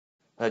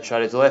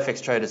Traders. Well,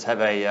 FX traders have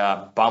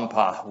a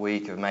bumper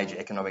week of major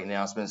economic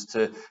announcements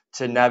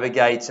to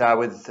navigate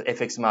with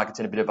FX markets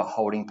in a bit of a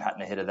holding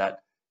pattern ahead of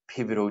that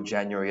pivotal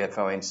January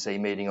FOMC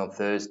meeting on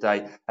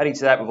Thursday. Adding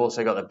to that, we've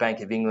also got the Bank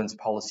of England's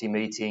policy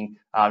meeting,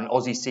 an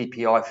Aussie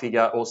CPI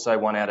figure, also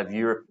one out of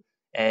Europe,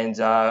 and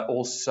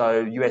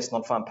also US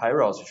non-farm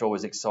payrolls, which are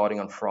always exciting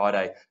on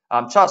Friday.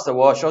 Charts to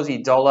watch.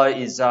 Aussie dollar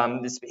is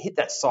it's hit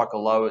that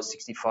cycle low at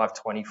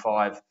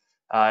 65.25.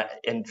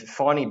 And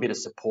finding a bit of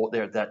support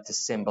there at that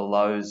December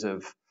lows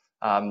of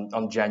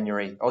on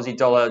January. Aussie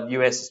dollar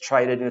US is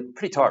traded in a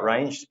pretty tight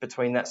range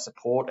between that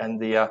support and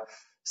the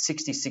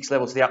 66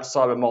 levels to the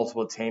upside, where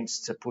multiple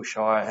attempts to push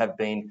higher have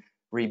been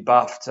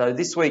rebuffed. So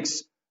this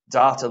week's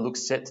data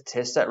looks set to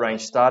test that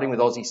range, starting with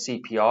Aussie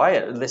CPI,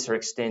 at a lesser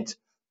extent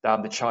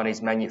the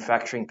Chinese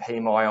manufacturing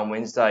PMI on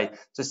Wednesday.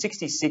 So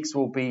 66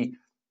 will be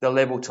the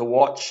level to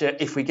watch.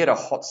 If we get a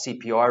hot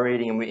CPI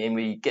reading and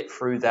we get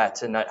through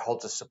that and that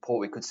holds a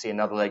support, we could see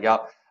another leg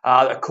up.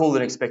 A cooler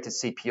than expected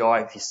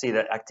CPI, if you see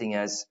that acting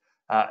as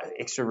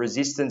extra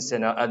resistance,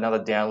 and another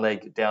down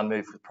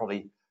move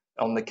probably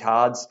on the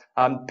cards.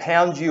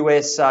 Pound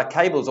US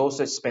cables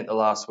also spent the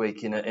last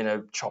week in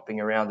a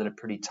chopping around in a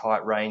pretty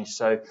tight range.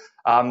 So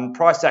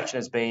price action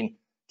has been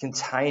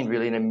contained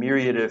really in a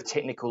myriad of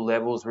technical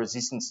levels,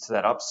 resistance to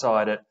that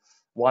upside at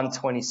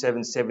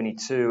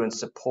 127.72 and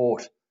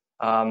support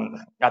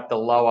at the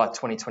lower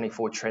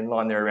 2024 trend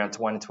line there around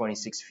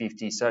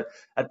 126.50. So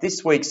at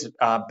this week's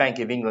Bank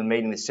of England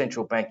meeting, the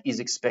central bank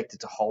is expected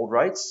to hold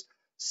rates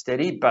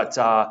steady, but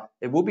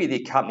it will be the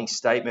accompanying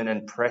statement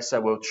and presser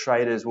where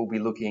traders will be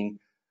looking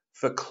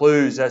for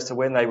clues as to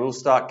when they will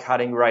start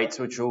cutting rates,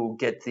 which will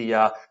get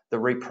the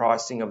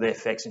repricing of the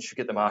FX and should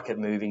get the market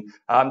moving.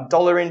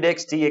 Dollar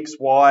index,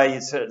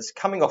 DXY, it's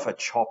coming off a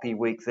choppy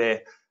week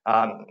there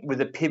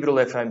with a pivotal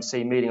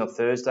FOMC meeting on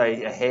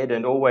Thursday ahead,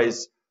 and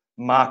always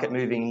market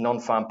moving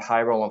non-farm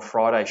payroll on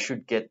Friday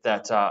should get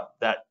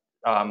that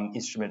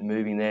instrument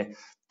moving there.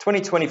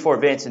 2024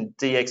 events in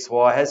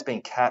DXY has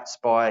been capped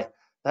by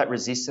that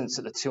resistance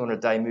at the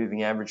 200-day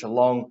moving average,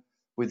 along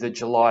with the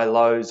July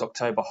lows,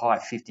 October high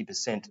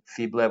 50%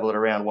 fib level at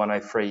around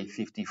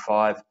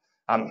 103.55.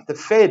 The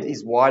Fed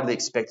is widely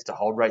expected to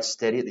hold rates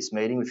steady at this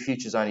meeting, with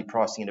futures only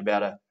pricing at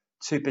about a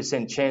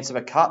 2% chance of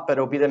a cut, but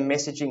it'll be the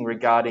messaging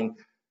regarding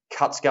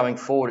cuts going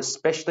forward,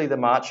 especially the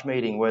March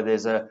meeting where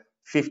there's a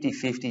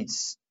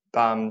 50-50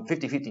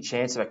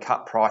 chance of a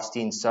cut priced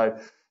in. So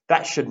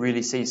that should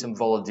really see some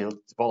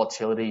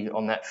volatility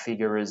on that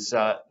figure as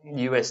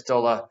US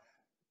dollar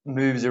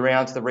moves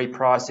around to the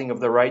repricing of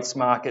the rates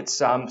markets.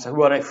 So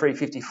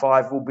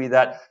 103.55 will be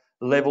that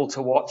level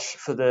to watch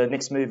for the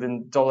next move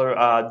in dollar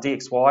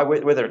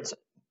DXY, whether it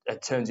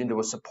turns into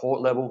a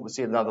support level, we'll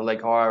see another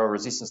leg higher, or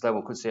resistance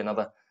level, could see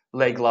another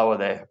leg lower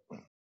there.